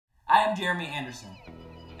I am Jeremy Anderson,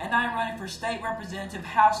 and I am running for State Representative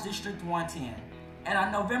House District 110. And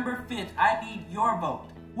on November 5th, I need your vote.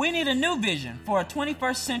 We need a new vision for a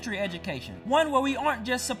 21st century education, one where we aren't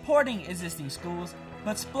just supporting existing schools,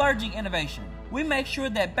 but splurging innovation. We make sure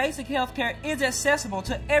that basic health care is accessible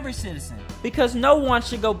to every citizen, because no one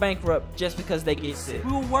should go bankrupt just because they get sick.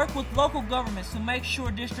 We will work with local governments to make sure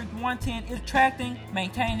District 110 is attracting,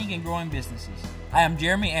 maintaining, and growing businesses. I am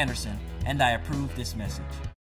Jeremy Anderson, and I approve this message.